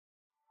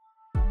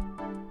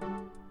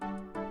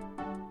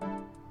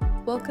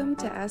Welcome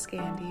to Ask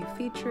Andy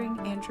featuring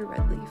Andrew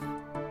Redleaf.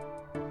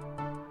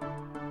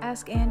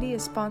 Ask Andy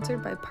is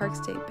sponsored by Park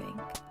State Bank.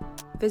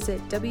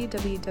 Visit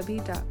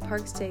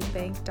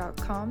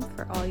www.parkstatebank.com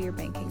for all your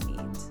banking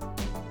needs.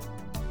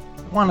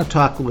 I want to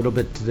talk a little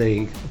bit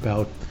today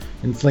about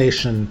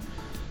inflation,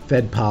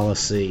 Fed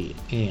policy,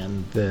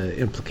 and the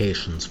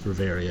implications for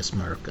various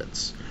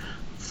markets.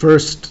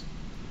 First,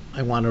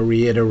 I want to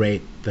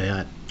reiterate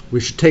that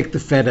we should take the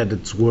Fed at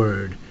its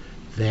word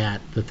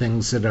that the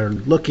things that are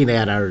looking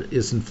at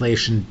is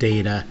inflation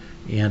data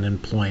and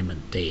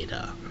employment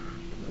data,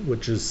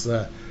 which is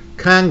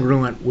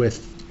congruent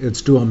with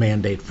its dual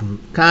mandate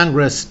from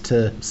Congress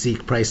to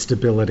seek price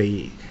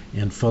stability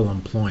and full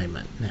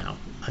employment. Now,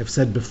 I've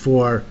said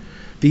before,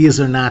 these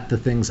are not the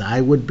things I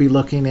would be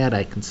looking at.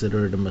 I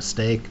consider it a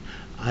mistake.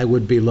 I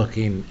would be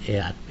looking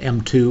at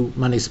M2,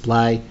 money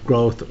supply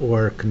growth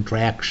or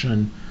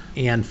contraction,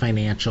 and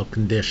financial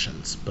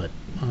conditions. But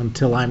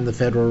until I'm the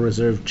Federal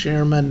Reserve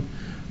Chairman,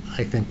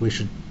 I think we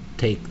should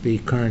take the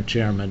current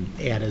chairman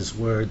at his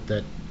word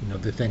that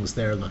the things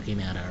they're looking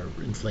at are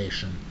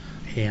inflation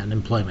and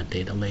employment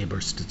data,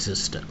 labor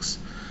statistics.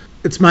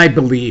 It's my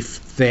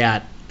belief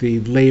that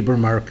the labor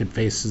market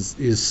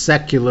is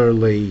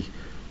secularly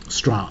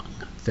strong,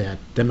 that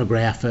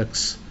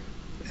demographics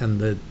and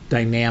the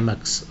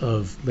dynamics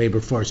of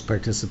labor force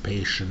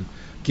participation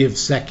give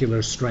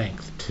secular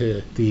strength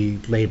to the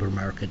labor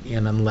market,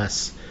 and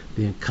unless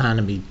the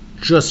economy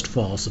just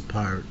falls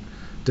apart,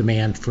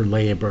 demand for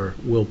labor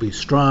will be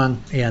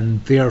strong,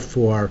 and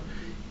therefore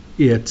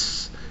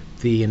it's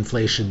the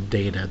inflation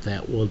data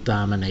that will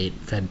dominate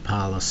Fed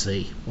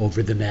policy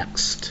over the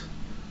next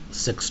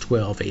 6,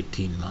 12,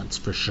 18 months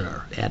for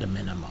sure, at a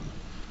minimum.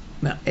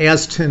 Now,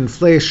 as to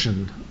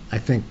inflation, I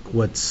think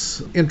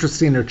what's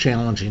interesting or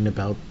challenging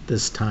about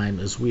this time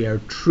is we are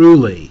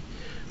truly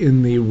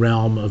in the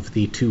realm of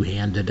the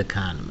two-handed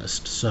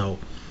economist. So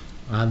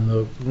on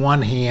the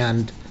one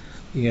hand,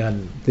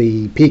 in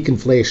the peak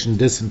inflation,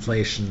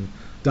 disinflation,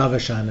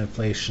 dovish on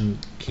inflation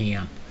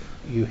camp,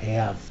 you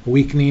have a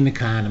weakening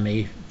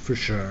economy for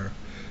sure.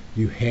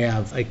 You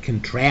have a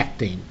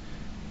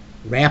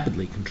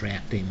rapidly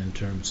contracting in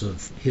terms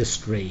of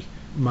history,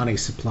 money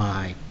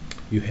supply.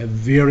 You have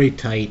very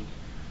tight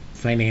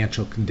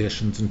financial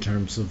conditions in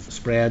terms of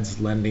spreads,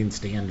 lending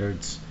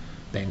standards,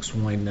 banks'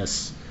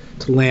 willingness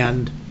to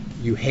lend.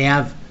 You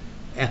have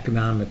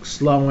economic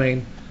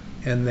slowing,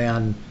 and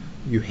then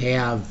you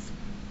have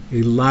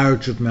a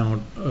large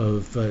amount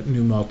of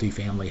new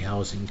multifamily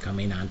housing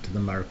coming onto the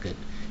market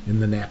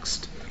in the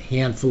next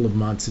handful of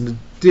months, in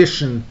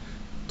addition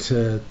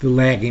to the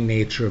lagging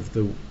nature of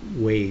the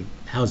way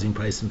housing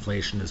price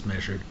inflation is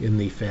measured in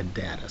the Fed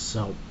data.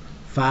 So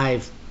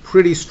 5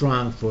 pretty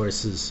strong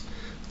forces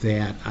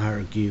that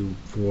argue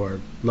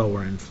for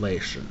lower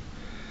inflation.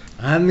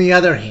 On the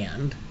other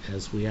hand,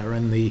 as we are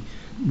in the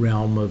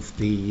realm of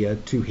the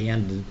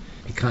two-handed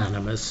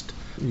economist,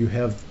 you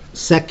have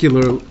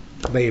secular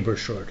labor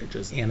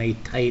shortages and a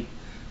tight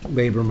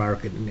labor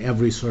market, and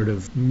every sort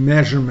of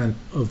measurement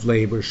of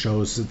labor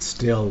shows it's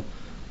still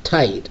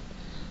tight.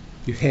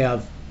 You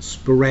have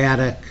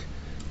sporadic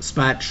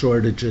spot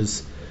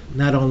shortages,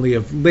 not only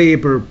of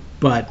labor,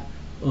 but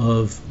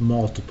of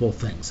multiple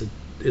things.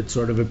 It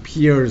sort of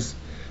appears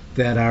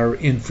that our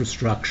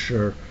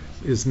infrastructure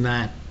is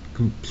not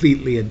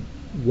completely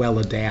well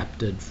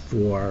adapted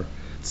for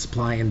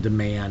supply and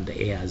demand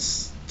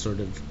as sort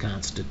of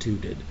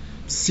constituted.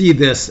 See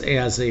this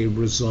as a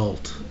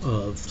result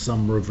of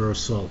some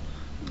reversal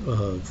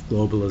of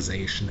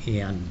globalization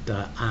and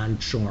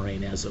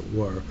onshoring, as it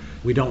were.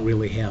 We don't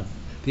really have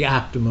the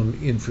optimum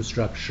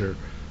infrastructure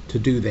to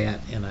do that,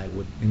 and I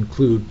would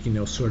include,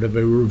 sort of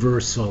a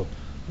reversal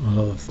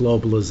of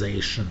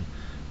globalization,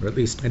 or at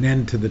least an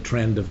end to the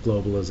trend of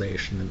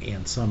globalization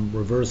and some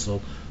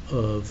reversal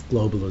of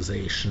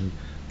globalization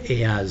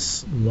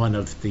as one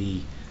of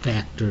the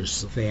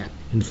factors that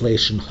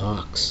inflation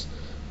hawks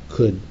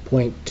could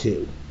point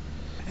to.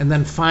 And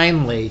then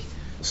finally,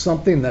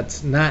 something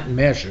that's not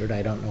measured,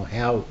 I don't know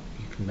how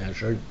you can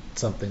measure it,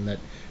 something that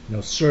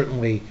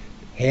certainly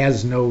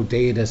has no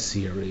data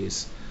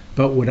series,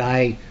 but what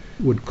I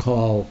would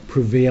call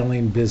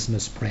prevailing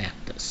business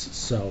practice.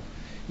 So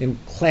in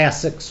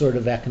classic sort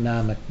of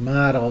economic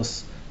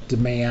models,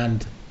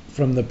 demand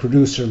from the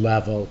producer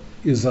level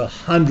is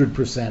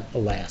 100%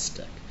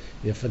 elastic.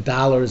 If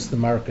 $1 is the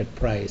market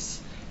price,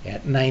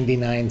 at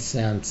 99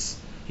 cents,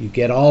 you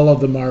get all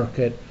of the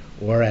market,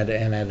 or at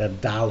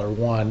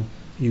 $1,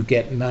 you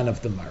get none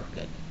of the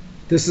market.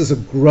 This is a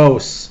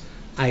gross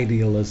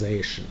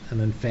idealization,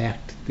 and in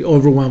fact, the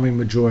overwhelming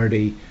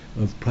majority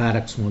of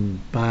products one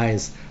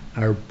buys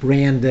are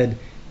branded,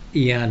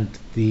 and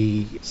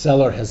the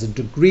seller has a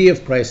degree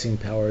of pricing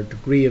power, a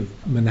degree of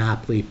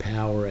monopoly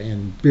power,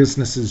 and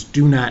businesses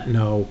do not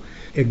know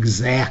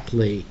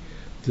exactly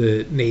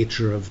the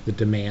nature of the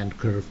demand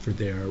curve for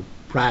their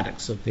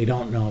products. So they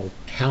don't know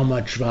how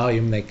much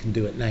volume they can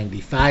do at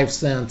 95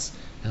 cents,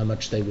 how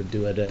much they would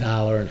do at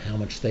 $1, and how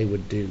much they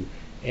would do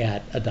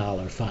at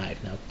 $1.05.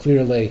 Now,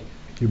 clearly,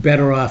 You're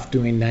better off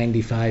doing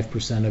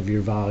 95% of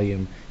your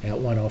volume at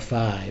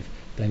 105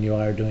 than you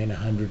are doing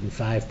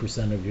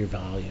 105% of your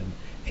volume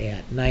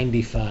at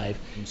 95.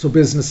 So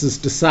businesses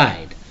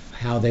decide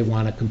how they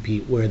want to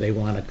compete, where they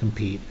want to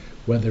compete,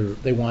 whether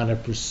they want to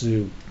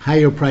pursue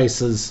higher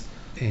prices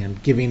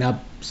and giving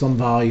up some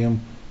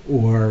volume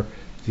or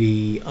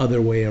the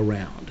other way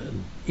around.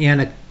 And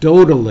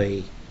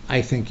anecdotally,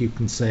 I think you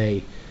can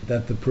say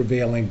that the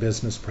prevailing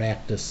business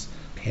practice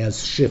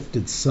has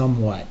shifted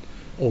somewhat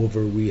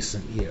over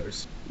recent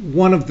years.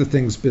 One of the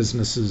things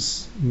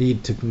businesses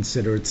need to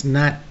consider, it's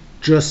not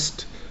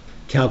just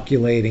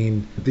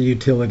calculating the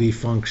utility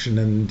function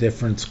and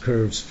difference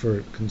curves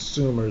for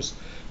consumers,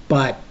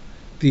 but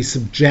the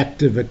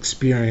subjective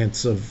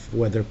experience of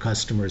whether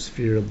customers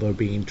feel they're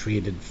being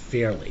treated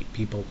fairly.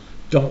 People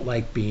don't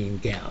like being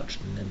gouged,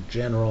 and in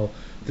general,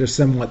 there's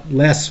somewhat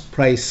less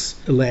price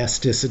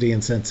elasticity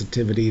and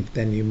sensitivity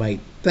than you might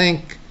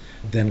think,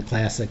 than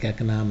classic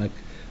economic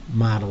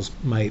models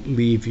might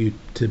leave you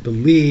to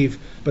believe,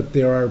 but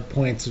there are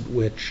points at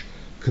which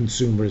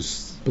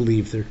consumers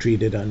believe they're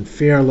treated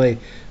unfairly,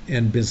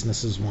 and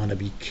businesses want to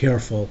be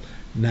careful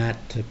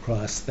not to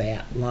cross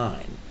that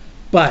line.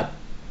 But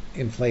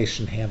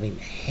inflation having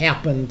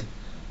happened,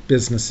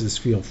 businesses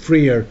feel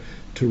freer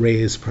to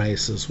raise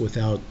prices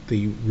without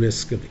the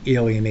risk of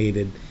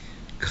alienated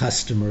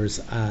customers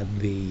on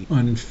the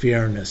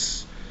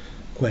unfairness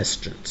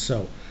question.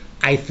 So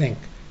I think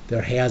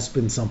there has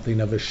been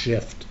something of a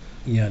shift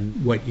in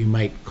what you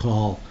might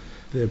call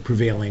the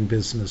prevailing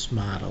business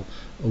model,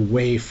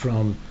 away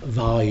from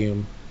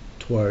volume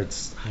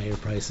towards higher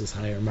prices,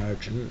 higher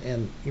margin.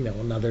 And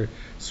another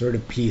sort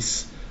of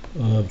piece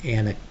of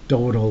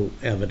anecdotal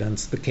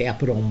evidence, the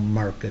capital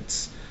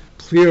markets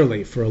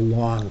clearly for a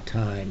long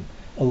time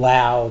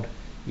allowed,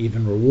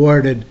 even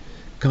rewarded,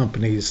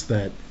 companies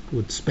that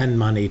would spend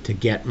money to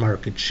get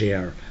market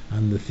share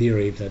on the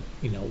theory that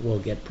we'll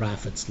get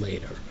profits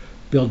later.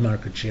 Build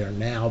market share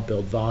now,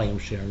 build volume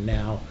share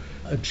now,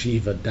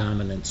 achieve a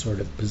dominant sort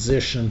of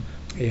position,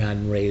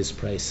 and raise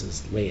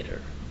prices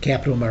later.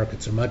 Capital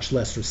markets are much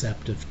less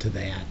receptive to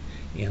that,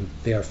 and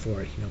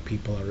therefore,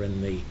 people are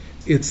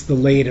it's the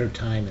later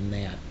time in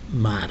that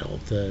model,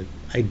 the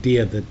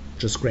idea that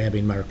just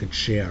grabbing market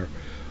share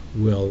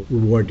will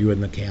reward you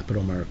in the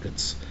capital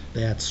markets.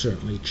 That's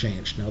certainly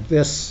changed. Now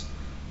this,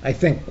 I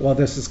think, while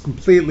this is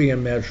completely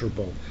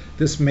immeasurable,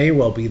 this may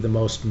well be the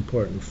most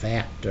important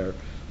factor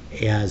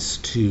as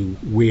to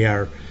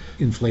where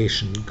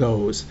inflation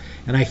goes.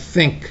 And I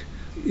think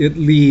it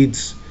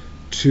leads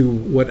to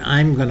what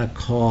I'm going to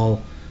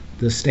call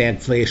the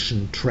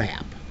stagflation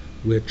trap,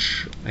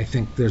 which I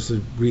think there's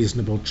a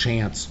reasonable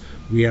chance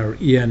we are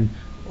in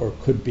or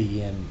could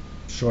be in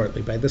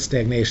shortly. By the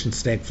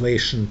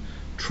stagflation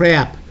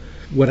trap,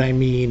 what I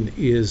mean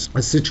is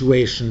a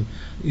situation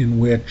in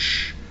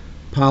which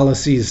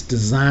policies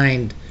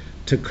designed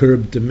to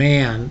curb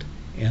demand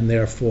and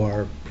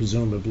therefore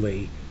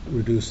presumably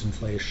reduce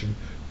inflation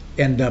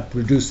end up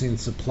reducing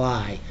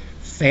supply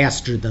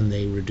faster than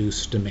they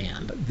reduce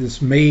demand.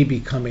 This may be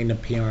becoming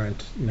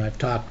apparent. I've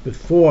talked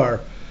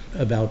before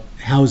about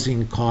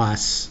housing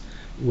costs,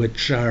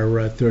 which are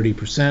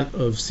 30%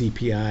 of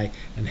CPI,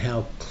 and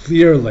how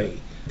clearly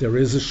there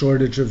is a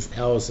shortage of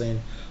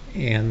housing,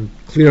 and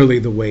clearly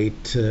the way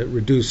to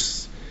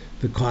reduce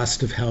the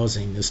cost of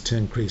housing is to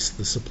increase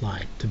the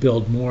supply, to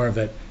build more of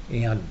it,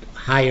 and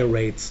higher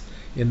rates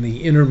in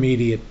the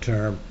intermediate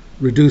term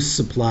reduce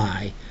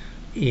supply,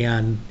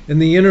 and in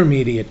the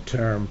intermediate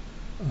term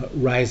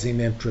rising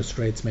interest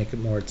rates make it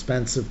more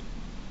expensive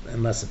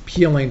and less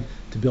appealing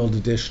to build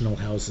additional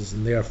houses,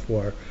 and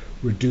therefore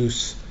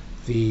reduce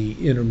the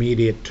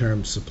intermediate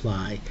term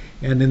supply.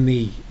 And in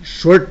the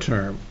short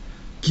term,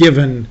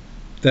 given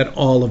that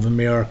all of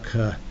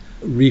America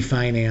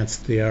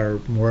refinanced their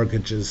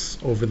mortgages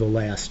over the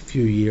last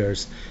few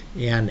years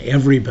and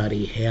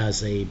everybody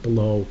has a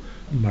below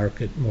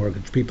market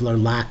mortgage, people are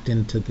locked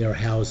into their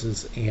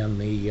houses, and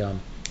the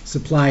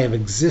supply of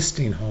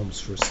existing homes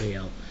for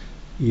sale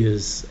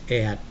is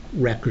at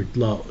record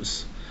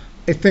lows.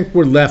 I think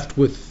we're left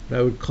with what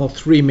I would call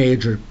three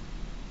major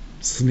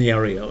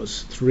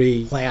scenarios,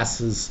 three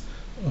classes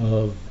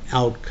of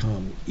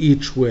outcome,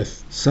 each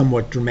with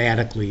somewhat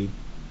dramatically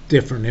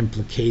different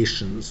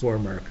implications for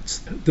markets.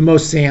 The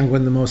most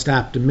sanguine, the most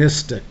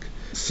optimistic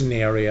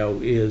scenario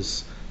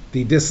is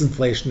the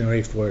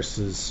disinflationary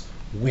forces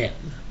win.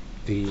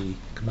 The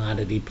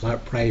commodity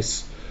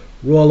price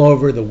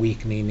rollover, the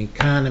weakening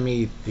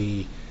economy,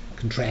 the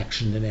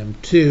contraction in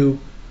M2,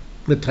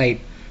 the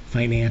tight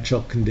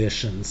financial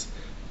conditions,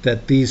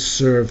 that these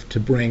serve to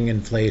bring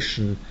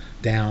inflation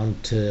down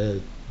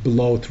to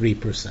below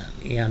 3%.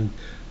 And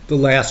the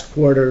last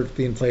quarter,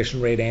 the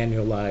inflation rate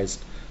annualized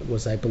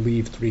was, I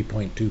believe,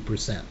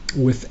 3.2%,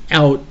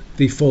 without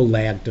the full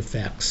lagged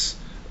effects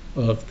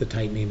of the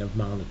tightening of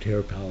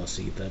monetary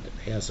policy that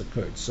has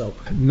occurred. So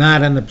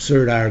not an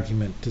absurd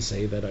argument to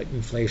say that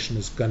inflation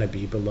is going to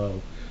be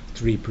below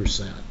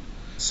 3%.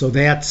 So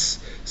that's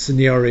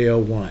scenario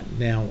one.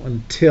 Now,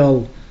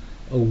 until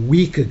a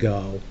week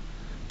ago,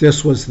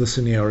 this was the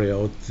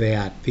scenario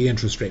that the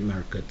interest rate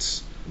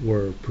markets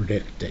were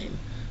predicting.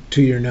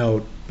 To your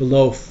note,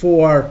 below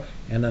 4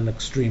 and an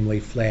extremely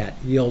flat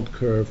yield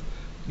curve,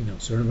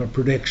 sort of a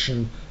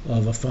prediction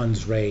of a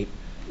funds rate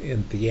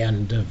at the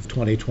end of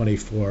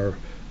 2024 of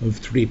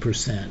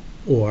 3%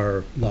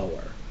 or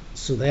lower.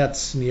 So that's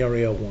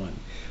scenario one.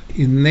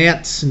 In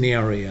that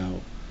scenario,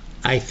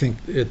 I think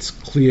it's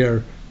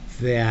clear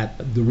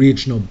that the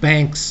regional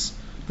banks,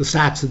 the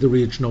stocks of the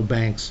regional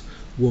banks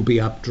will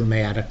be up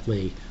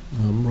dramatically,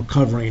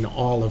 recovering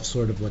all of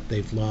sort of what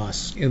they've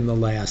lost in the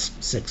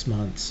last 6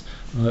 months.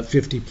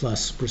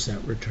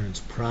 50+% returns,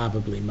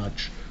 probably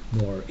much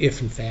more,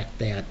 if in fact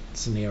that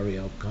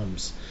scenario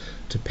comes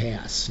to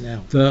pass.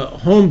 Now, the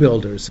home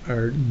builders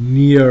are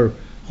near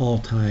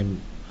all-time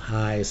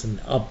highs and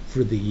up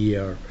for the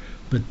year,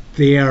 but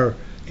they're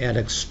at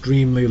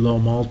extremely low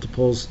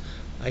multiples.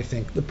 I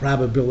think the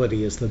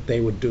probability is that they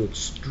would do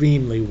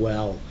extremely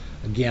well,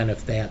 again,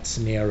 if that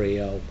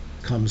scenario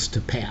comes to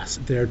pass.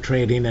 They're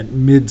trading at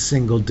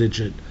mid-single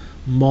digit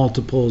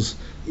multiples.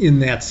 In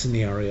that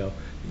scenario,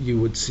 you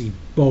would see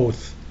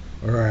both,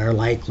 or are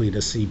likely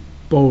to see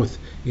both,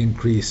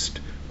 increased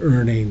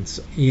earnings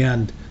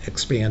and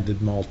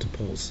expanded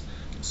multiples.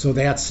 So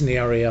that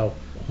scenario,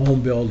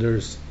 home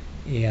builders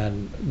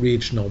and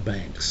regional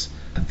banks.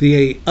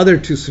 The other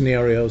two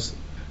scenarios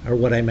are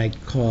what I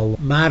might call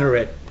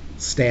moderate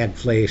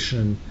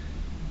stagflation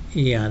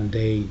and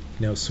a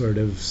sort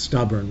of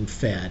stubborn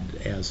Fed,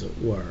 as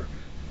it were.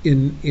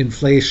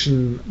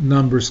 Inflation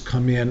numbers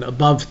come in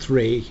above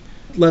 3,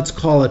 let's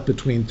call it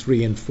between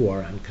 3 and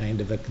 4 on kind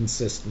of a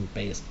consistent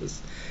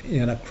basis,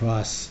 and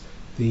across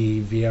the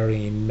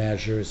varying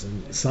measures,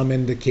 and some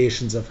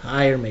indications of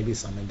higher, maybe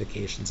some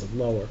indications of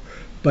lower,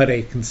 but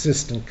a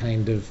consistent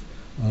kind of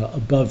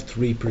above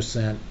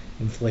 3%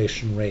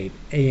 inflation rate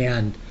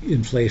and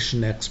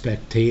inflation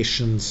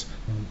expectations,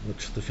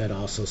 which the Fed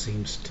also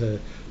seems to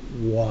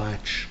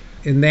watch.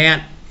 In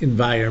that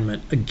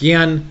environment,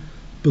 again,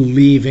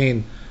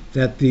 believing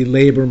that the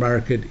labor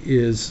market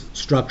is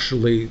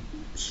structurally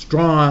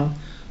strong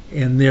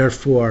and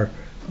therefore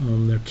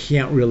there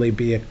can't really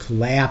be a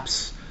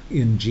collapse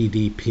in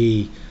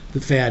GDP.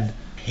 The Fed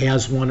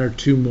has one or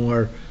two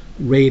more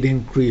rate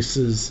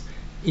increases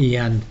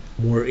and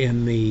we're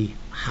in the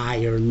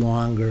higher,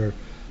 longer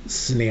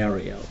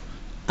scenario.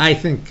 I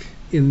think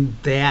in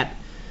that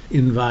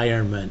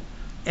environment,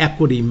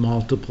 equity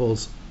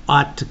multiples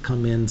ought to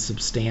come in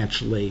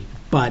substantially,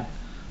 but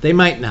they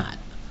might not.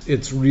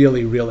 It's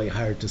really, really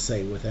hard to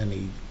say with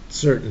any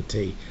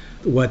certainty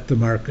what the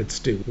markets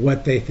do,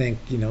 what they think,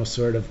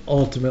 sort of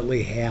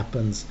ultimately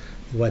happens,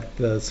 what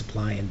the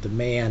supply and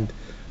demand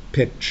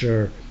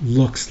picture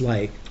looks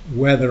like,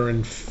 whether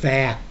in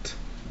fact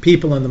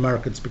people in the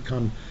markets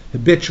become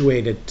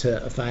habituated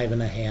to a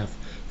 5.5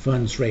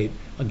 funds rate.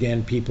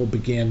 Again, people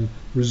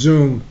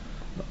resume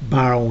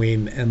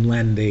borrowing and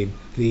lending.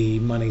 The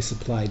money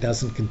supply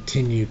doesn't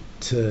continue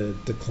to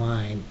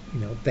decline.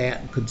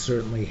 That could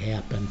certainly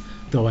happen,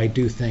 though I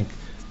do think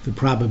the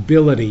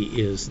probability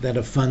is that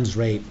a funds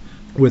rate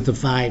with a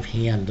 5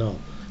 handle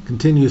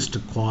continues to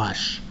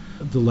quash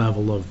the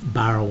level of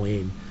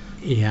borrowing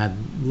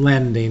and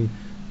lending,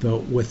 though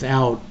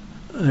without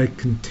a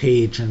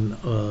contagion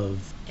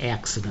of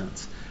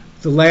accidents.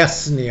 The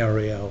last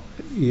scenario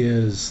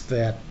is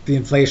that the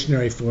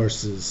inflationary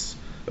forces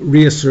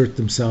reassert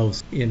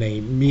themselves in a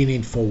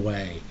meaningful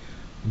way.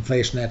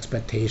 Inflation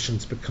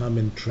expectations become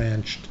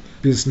entrenched.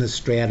 Business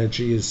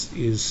strategy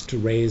is to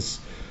raise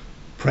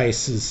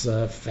prices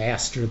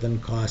faster than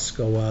costs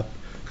go up.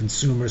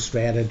 Consumer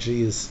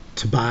strategy is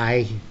to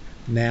buy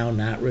now,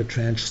 not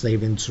retrench.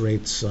 Savings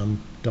rates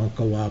don't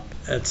go up,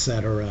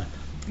 etc.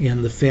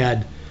 And the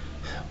Fed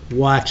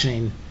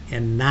watching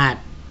and not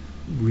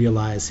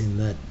realizing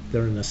that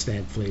they're in a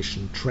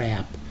stagflation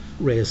trap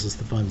raises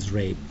the funds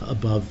rate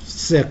above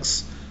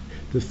 6.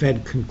 The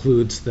Fed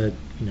concludes that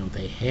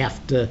they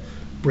have to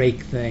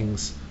break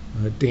things,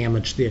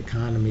 damage the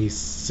economy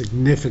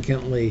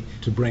significantly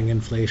to bring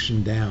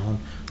inflation down,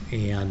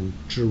 and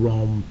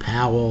Jerome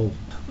Powell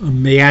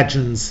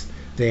imagines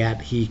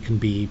that he can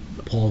be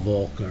Paul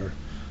Volcker,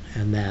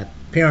 and that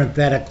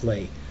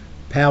parenthetically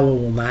Powell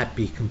will not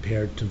be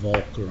compared to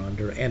Volcker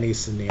under any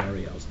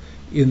scenarios,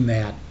 in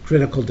that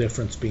critical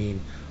difference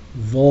being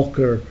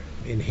Volcker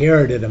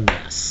inherited a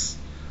mess,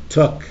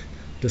 took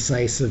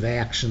decisive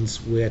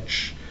actions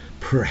which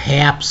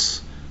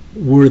perhaps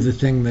were the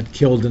thing that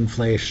killed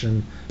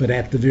inflation, but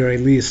at the very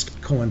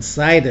least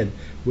coincided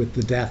with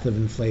the death of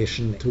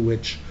inflation, to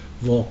which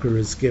Volcker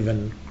is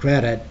given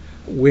credit,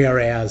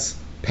 whereas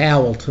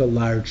Powell, to a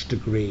large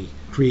degree,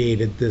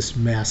 created this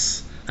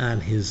mess on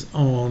his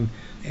own,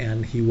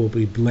 and he will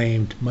be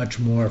blamed much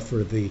more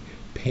for the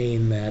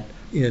pain that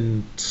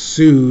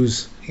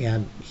ensues,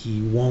 and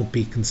he won't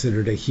be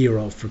considered a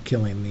hero for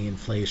killing the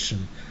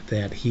inflation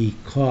that he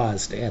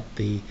caused at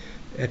the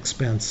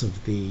expense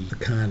of the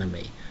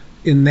economy.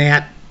 In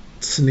that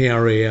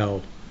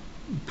scenario,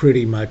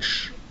 pretty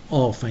much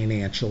all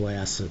financial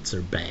assets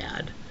are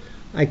bad.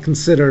 I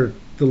consider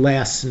the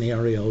last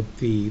scenario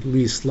the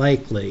least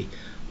likely,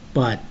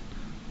 but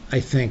I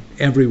think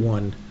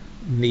everyone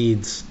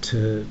needs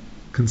to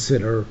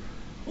consider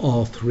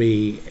all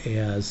three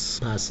as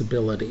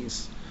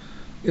possibilities.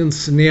 In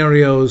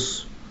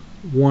scenarios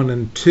 1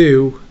 and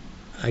 2,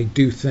 I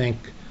do think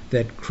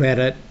that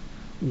credit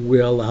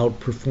will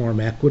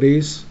outperform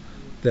equities,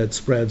 that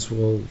spreads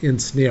will, in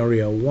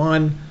scenario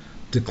 1,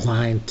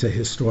 decline to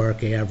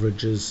historic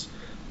averages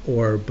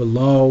or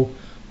below.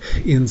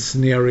 In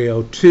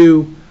scenario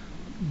 2,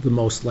 the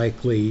most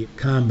likely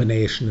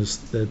combination is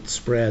that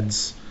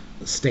spreads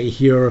stay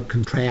here or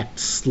contract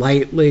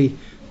slightly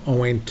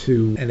owing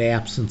to an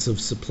absence of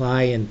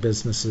supply and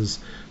businesses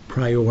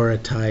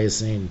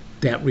prioritizing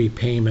debt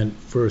repayment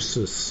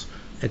versus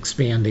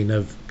expanding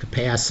of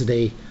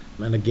capacity.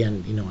 And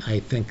again, I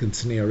think in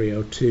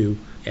scenario 2,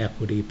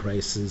 equity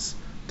prices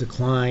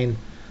decline.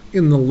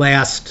 In the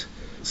last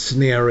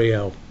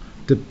scenario,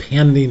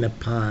 depending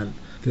upon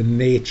the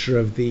nature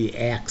of the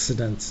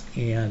accidents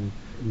and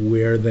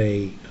where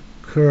they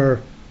occur,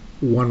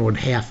 one would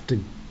have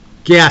to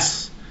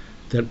guess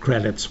that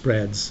credit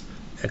spreads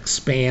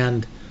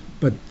expand,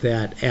 but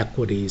that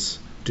equities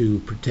do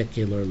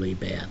particularly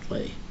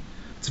badly.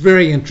 It's a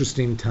very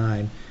interesting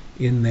time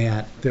in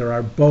that there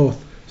are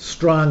both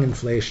strong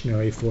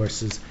inflationary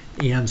forces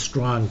and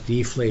strong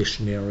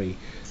deflationary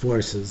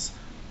forces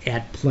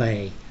at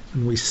play.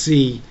 And we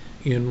see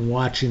in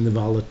watching the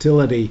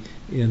volatility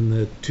in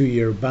the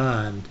 2-year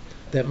bond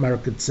that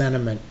market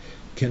sentiment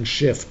can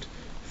shift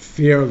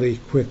fairly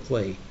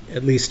quickly,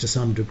 at least to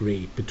some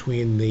degree,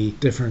 between the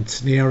different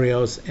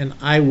scenarios. And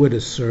I would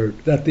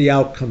assert that the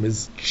outcome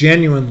is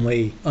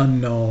genuinely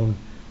unknown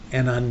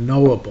and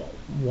unknowable.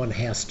 One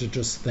has to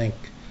just think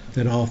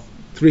that all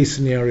three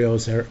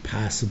scenarios are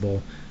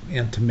possible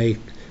and to make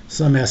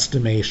some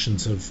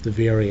estimations of the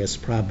various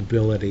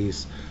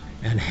probabilities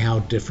and how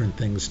different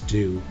things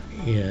do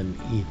in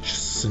each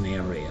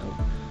scenario.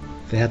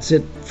 That's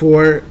it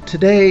for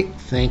today.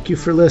 Thank you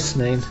for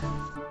listening.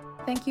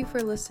 Thank you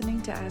for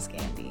listening to Ask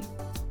Andy.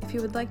 If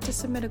you would like to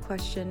submit a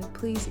question,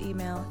 please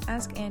email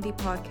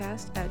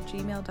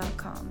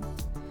askandypodcast@gmail.com.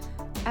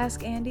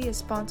 Ask Andy is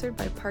sponsored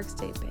by Park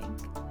State Bank.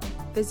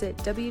 Visit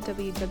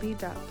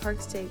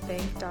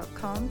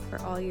www.parkstatebank.com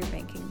for all your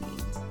banking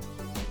needs.